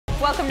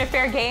Welcome to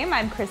Fair Game.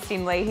 I'm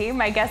Kristine Leahy.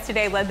 My guest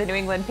today led the New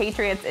England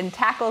Patriots in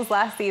tackles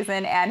last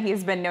season, and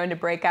he's been known to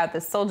break out the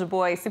Soulja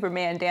Boy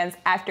Superman dance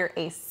after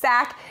a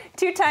sack.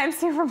 Two-time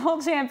Super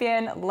Bowl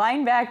champion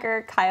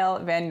linebacker Kyle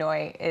Van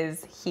Noy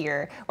is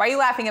here. Why are you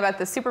laughing about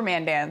the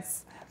Superman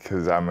dance?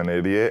 Because I'm an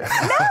idiot.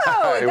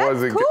 No, it that's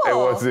wasn't, cool. It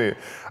wasn't.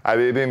 It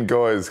didn't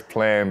go as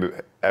planned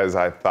as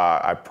I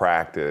thought. I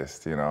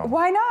practiced, you know.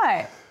 Why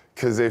not?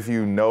 Because if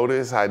you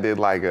notice, I did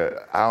like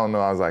I don't know,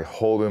 I was like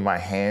holding my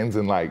hands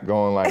and like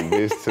going like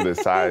this to the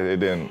side. It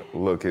didn't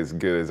look as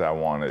good as I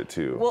wanted it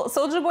to. Well,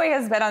 Soulja Boy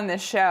has been on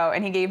this show,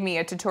 and he gave me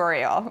a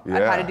tutorial on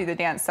how to do the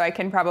dance, so I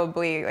can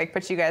probably like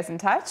put you guys in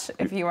touch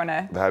if you want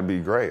to. That'd be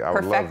great. I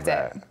would love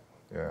that.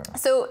 Yeah.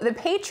 So the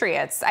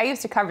Patriots, I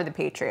used to cover the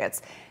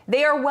Patriots.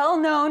 They are well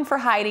known for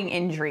hiding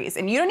injuries,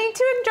 and you don't need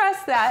to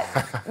address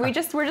that. we're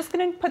just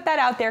going to put that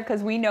out there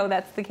because we know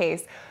that's the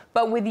case.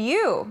 But with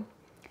you,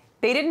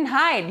 they didn't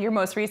hide your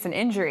most recent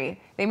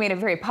injury. They made it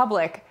very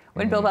public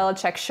when Bill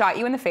Belichick shot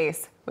you in the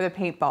face with a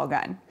paintball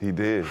gun. He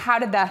did. How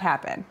did that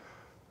happen?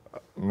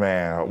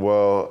 Man,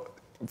 well,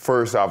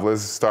 first off,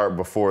 let's start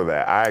before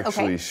that. I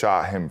actually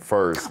shot him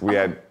first. We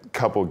had a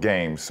couple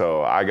games,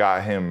 so I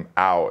got him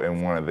out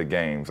in one of the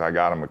games. I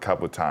got him a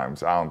couple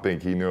times. I don't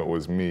think he knew it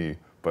was me,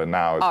 but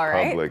now it's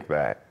public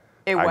that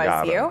it I was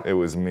got you. him. It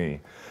was me.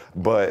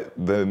 But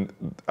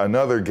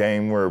another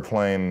game we were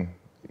playing,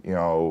 you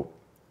know,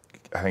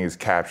 I think it's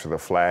capture the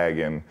flag,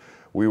 and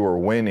we were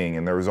winning,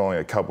 and there was only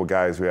a couple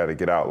guys we had to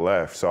get out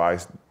left. So I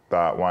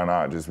thought, why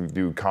not just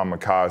do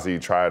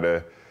kamikaze, try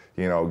to,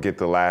 you know, get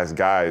the last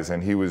guys.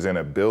 And he was in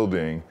a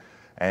building,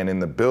 and in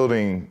the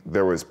building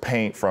there was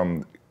paint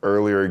from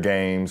earlier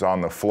games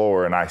on the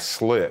floor, and I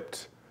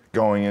slipped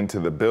going into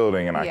the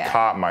building, and I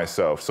caught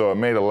myself. So it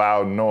made a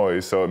loud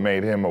noise, so it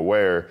made him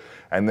aware.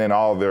 And then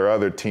all their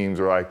other teams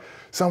were like,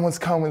 someone's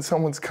coming,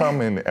 someone's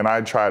coming. And I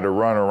tried to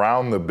run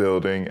around the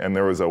building, and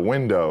there was a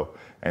window,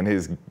 and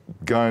his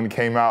gun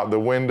came out the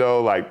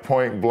window like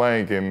point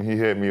blank, and he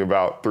hit me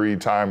about 3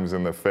 times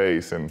in the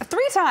face. And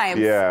 3 times?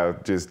 Yeah,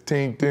 just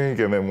tink, tink,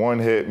 and then one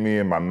hit me,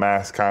 and my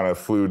mask kind of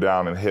flew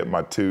down and hit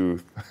my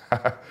tooth.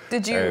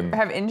 Did you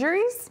have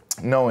injuries?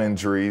 No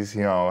injuries,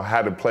 you know,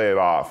 had to play it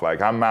off.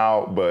 Like, I'm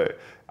out, but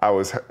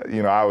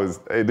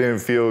it didn't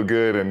feel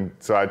good, and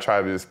so I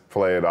tried to just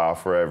play it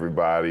off for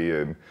everybody,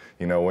 and,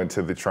 you know, went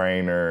to the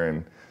trainer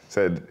and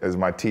said, is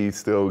my teeth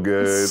still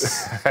good?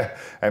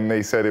 And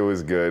they said it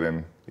was good,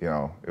 and, you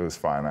know, it was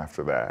fine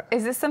after that.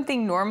 Is this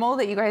something normal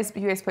that you guys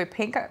play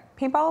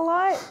paintball a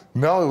lot?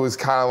 No, it was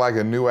kind of like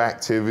a new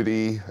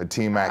activity, a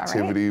team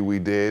activity we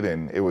did,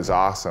 and it was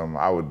awesome.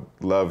 I would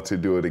love to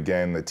do it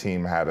again. The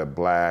team had a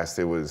blast.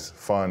 It was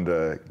fun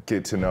to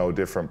get to know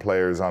different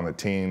players on the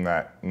team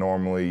that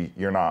normally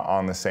you're not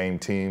on the same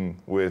team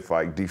with,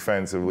 like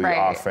defensively,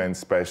 offense,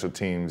 special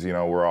teams. You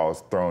know, we're all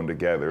thrown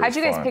together. How'd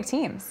you guys pick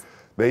teams?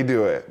 They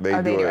do it.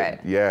 They do it.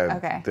 Yeah.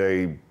 Okay.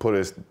 They put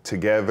us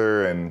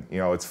together, and, you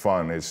know, it's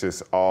fun. It's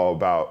just all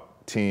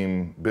about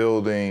team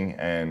building,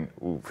 and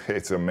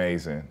it's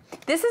amazing.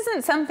 This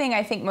isn't something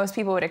I think most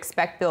people would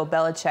expect Bill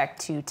Belichick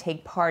to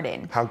take part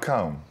in. How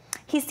come?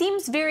 He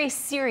seems very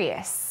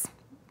serious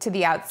to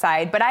the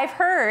outside, but I've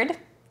heard, and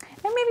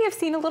maybe I've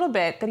seen a little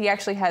bit, that he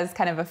actually has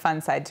kind of a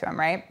fun side to him,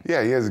 right?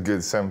 Yeah, he has a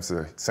good sense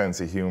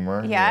of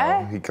humor. Yeah?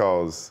 You know, he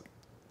calls,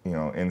 you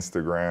know,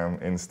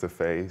 Instagram,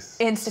 Instaface.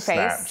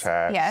 Instaface.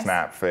 Snapchat,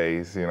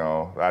 Snapface, you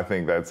know. I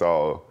think that's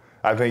all.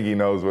 I think he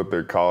knows what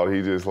they're called.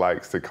 He just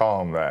likes to call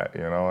them that,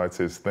 you know. That's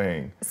his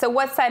thing. So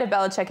what side of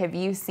Belichick have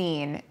you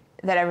seen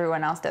that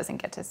everyone else doesn't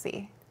get to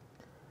see?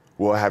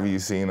 Well, have you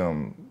seen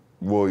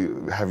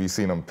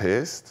him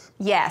pissed?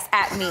 Yes,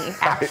 at me,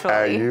 actually.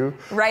 At you?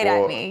 Right,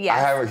 at me,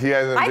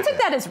 yes. I took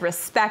that as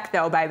respect,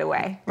 though, by the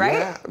way,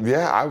 right?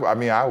 Yeah. I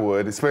mean, I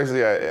would,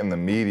 especially in the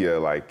media.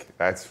 Like,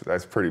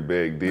 that's pretty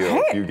big deal.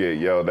 Right? If you get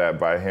yelled at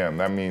by him.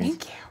 That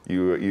means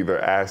you either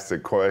asked a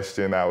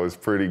question that was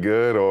pretty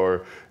good,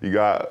 or you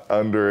got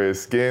under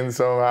his skin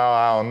somehow.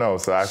 I don't know.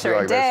 So I feel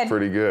like that's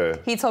pretty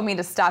good. He told me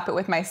to stop it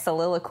with my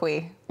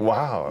soliloquy.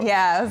 Wow.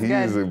 Yeah, that was good.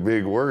 He used a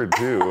big word,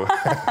 too.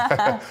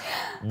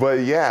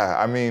 But yeah,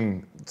 I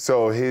mean,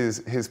 so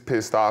his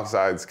pissed off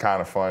side's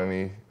kind of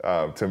funny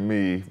to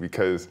me,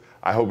 because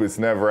I hope it's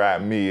never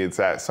at me, it's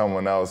at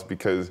someone else,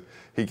 because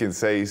he can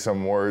say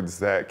some words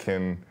that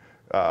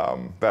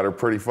are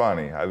pretty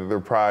funny. They're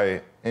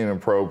probably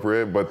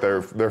inappropriate, but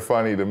they're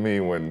funny to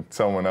me when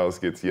someone else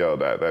gets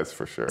yelled at, that's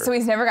for sure. So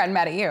he's never gotten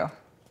mad at you?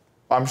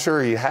 I'm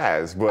sure he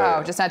has, but...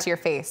 Oh, just not to your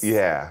face?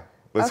 Yeah,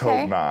 let's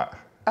hope not.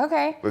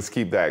 Okay. Let's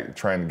keep that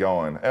trend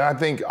going. And I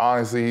think,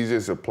 honestly, he's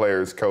just a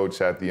player's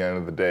coach at the end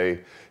of the day.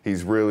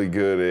 He's really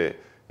good at,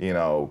 you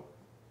know,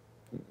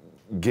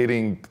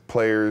 getting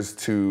players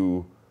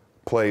to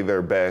play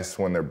their best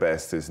when their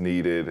best is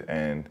needed,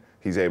 and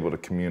he's able to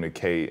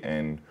communicate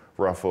and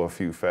ruffle a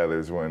few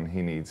feathers when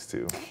he needs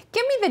to.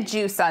 Give me the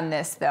juice on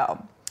this,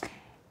 though.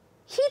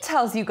 He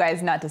tells you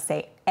guys not to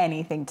say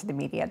anything to the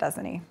media,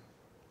 doesn't he?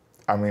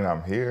 I mean,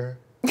 I'm here.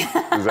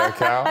 Does that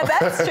count?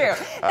 That's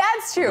true.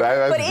 That's true.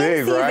 That's but big,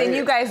 in season, right?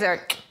 you guys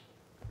are...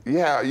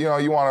 Yeah, you know,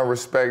 you want to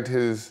respect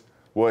his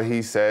what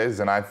he says,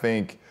 and I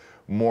think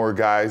more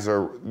guys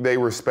they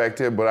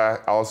respect it,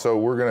 but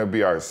we're gonna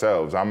be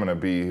ourselves. I'm gonna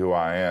be who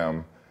I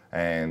am,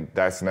 and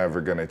that's never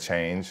gonna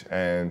change.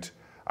 And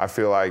I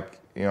feel like,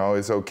 you know,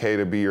 it's okay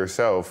to be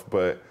yourself,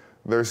 but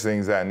there's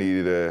things that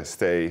need to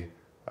stay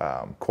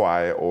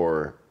quiet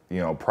or, you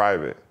know,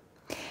 private.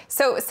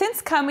 So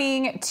since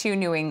coming to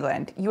New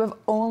England, you have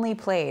only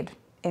played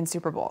in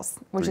Super Bowls,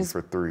 which is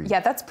 3 for 3. Yeah,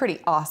 that's pretty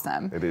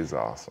awesome. It is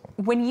awesome.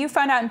 When you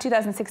found out in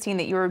 2016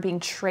 that you were being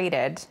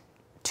traded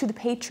to the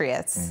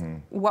Patriots,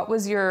 what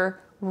was your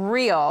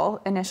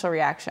real initial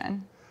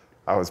reaction?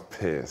 I was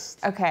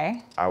pissed.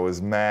 Okay. I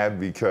was mad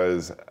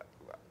because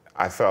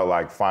I felt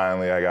like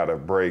finally I got a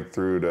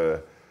breakthrough.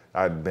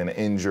 I'd been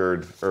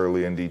injured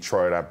early in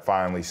Detroit. I'm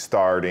finally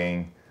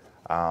starting,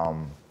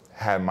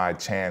 had my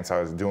chance. I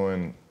was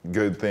doing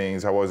good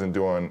things. I wasn't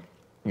doing,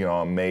 you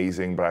know,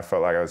 amazing, but I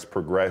felt like I was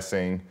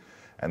progressing.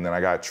 And then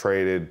I got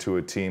traded to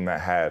a team that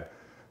had,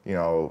 you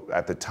know,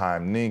 at the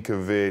time,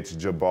 Ninkovich,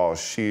 Jabal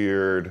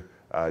Sheard,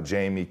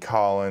 Jamie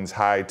Collins,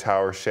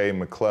 Hightower, Shea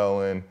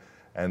McClellan,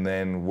 and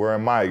then where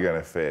am I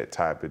gonna fit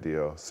type of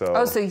deal.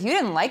 So you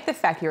didn't like the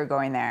fact you were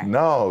going there?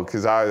 No,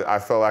 because I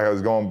felt like I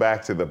was going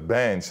back to the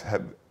bench,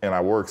 and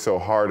I worked so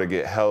hard to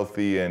get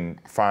healthy and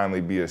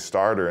finally be a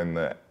starter in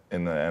the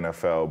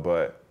NFL.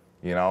 But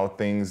you know,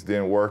 things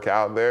didn't work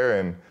out there,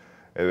 and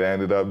it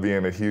ended up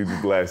being a huge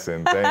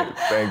blessing.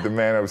 Thank the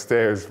man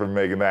upstairs for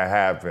making that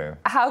happen.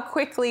 How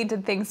quickly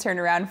did things turn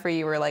around for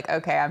you? Were like,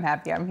 okay, I'm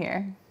happy I'm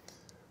here?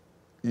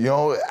 You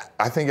know,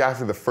 I think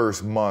after the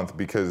first month,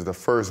 because the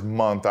first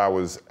month I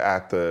was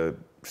at the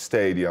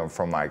stadium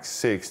from like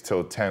 6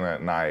 till 10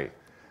 at night.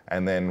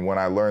 And then when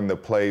I learned the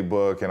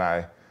playbook and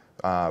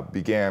I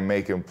began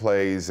making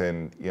plays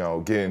and, you know,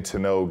 getting to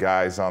know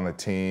guys on the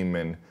team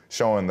and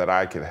showing that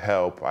I could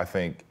help, I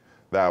think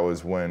that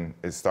was when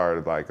it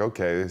started like,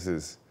 okay, this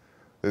is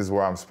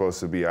where I'm supposed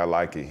to be. I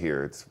like it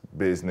here. It's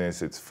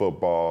business, it's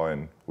football,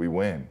 and we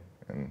win.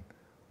 And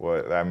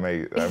that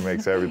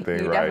makes everything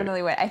you right. You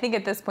definitely win. I think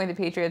at this point the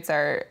Patriots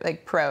are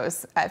like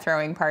pros at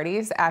throwing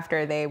parties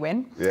after they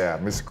win. Yeah,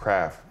 Mr.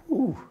 Kraft.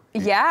 Ooh,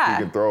 he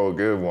can throw a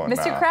good one.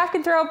 Mr. Kraft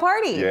can throw a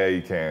party. Yeah, he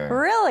can.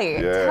 Really?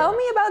 Yeah. Tell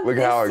me about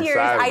this year's.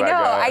 I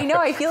know.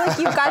 I feel like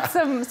you've got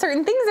some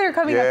certain things that are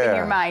coming up in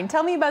your mind.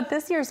 Tell me about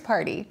this year's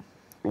party.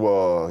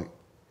 Well,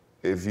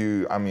 if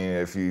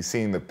you've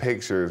seen the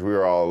pictures, we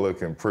were all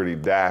looking pretty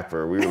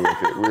dapper. We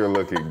were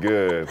looking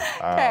good.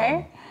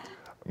 Okay.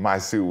 My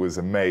suit was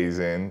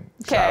amazing.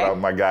 Okay. Shout out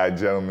my guy,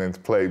 Gentleman's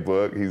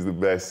Playbook. He's the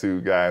best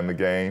suit guy in the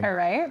game. All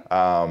right.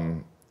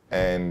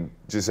 And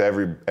just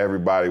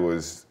everybody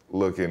was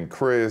looking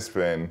crisp,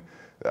 and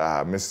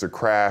Mr.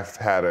 Kraft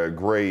had a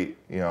great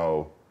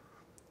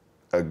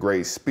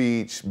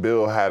speech.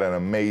 Bill had an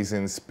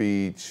amazing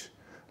speech.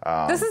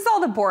 This is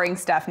all the boring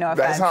stuff, no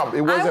offense.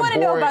 It wasn't I want to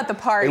know about the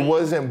party. It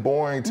wasn't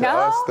boring to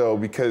us, though,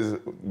 because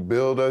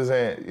Bill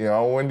doesn't,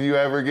 when do you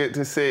ever get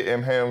to sit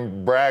and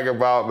him brag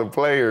about the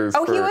players?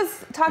 Oh, he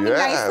was talking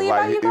nicely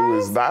about you guys? It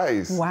was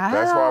nice. Wow.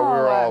 That's why we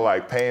were all,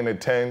 like, paying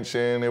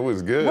attention. It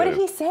was good. What did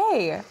he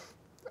say?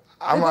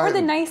 What were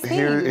the nice things?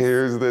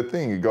 Here's the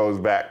thing. It goes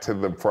back to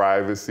the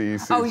privacy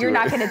situation. Oh, you're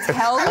not going to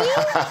tell me?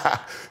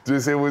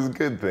 It was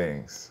good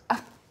things.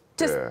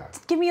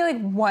 Give me, like,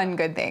 one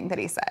good thing that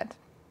he said.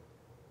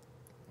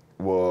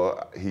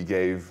 Well, he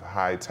gave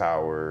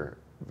Hightower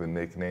the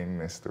nickname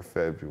Mr.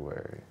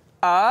 February.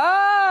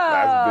 Oh.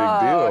 That's a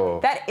big deal.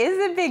 That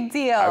is a big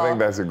deal. I think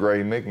that's a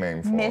great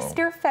nickname for him.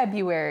 Mr.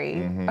 February.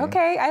 Mm-hmm.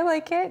 Okay, I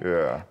like it.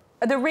 Yeah.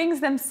 The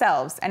rings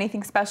themselves,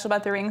 anything special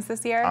about the rings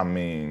this year?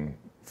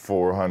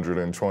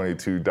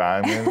 422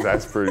 diamonds.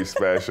 That's pretty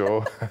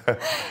special.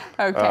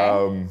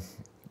 Okay.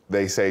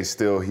 They say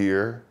still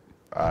here.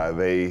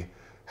 They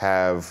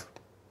have,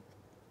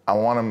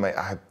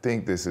 I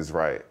think this is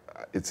right.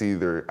 I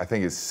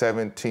think it's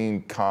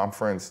 17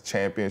 conference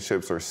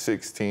championships or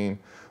 16,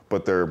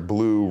 but they're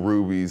blue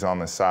rubies on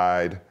the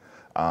side.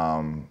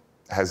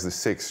 Has the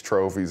 6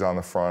 trophies on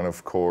the front,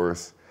 of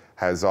course.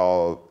 Has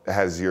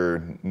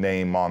your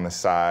name on the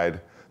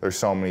side. There's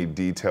so many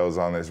details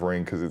on this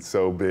ring because it's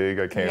so big.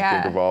 I can't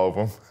think of all of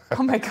them.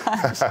 Oh my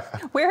gosh.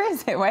 Where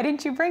is it? Why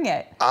didn't you bring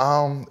it?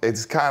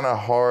 It's kind of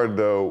hard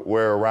to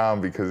wear around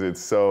because it's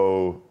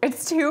so...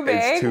 It's too big?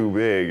 It's too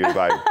big. It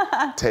like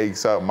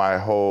takes up my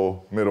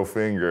whole middle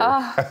finger.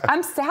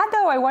 I'm sad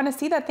though. I want to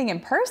see that thing in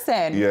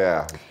person.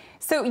 Yeah.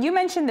 So you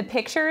mentioned the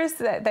pictures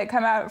that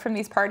come out from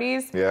these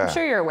parties. Yeah. I'm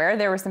sure you're aware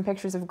there were some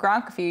pictures of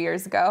Gronk a few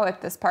years ago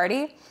at this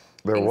party.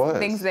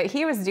 Things that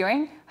he was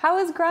doing. How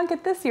was Gronk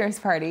at this year's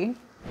party?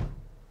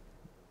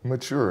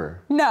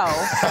 Mature. No,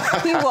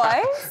 he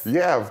was?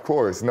 Yeah, of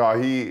course.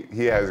 No,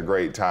 he has a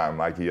great time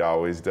like he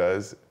always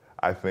does.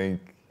 I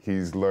think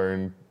he's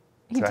learned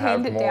to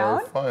have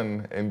more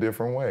fun in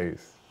different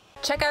ways.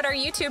 Check out our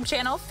YouTube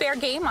channel, Fair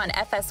Game on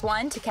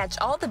FS1 to catch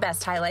all the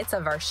best highlights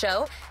of our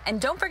show.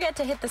 And don't forget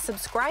to hit the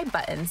subscribe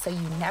button so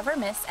you never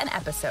miss an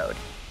episode.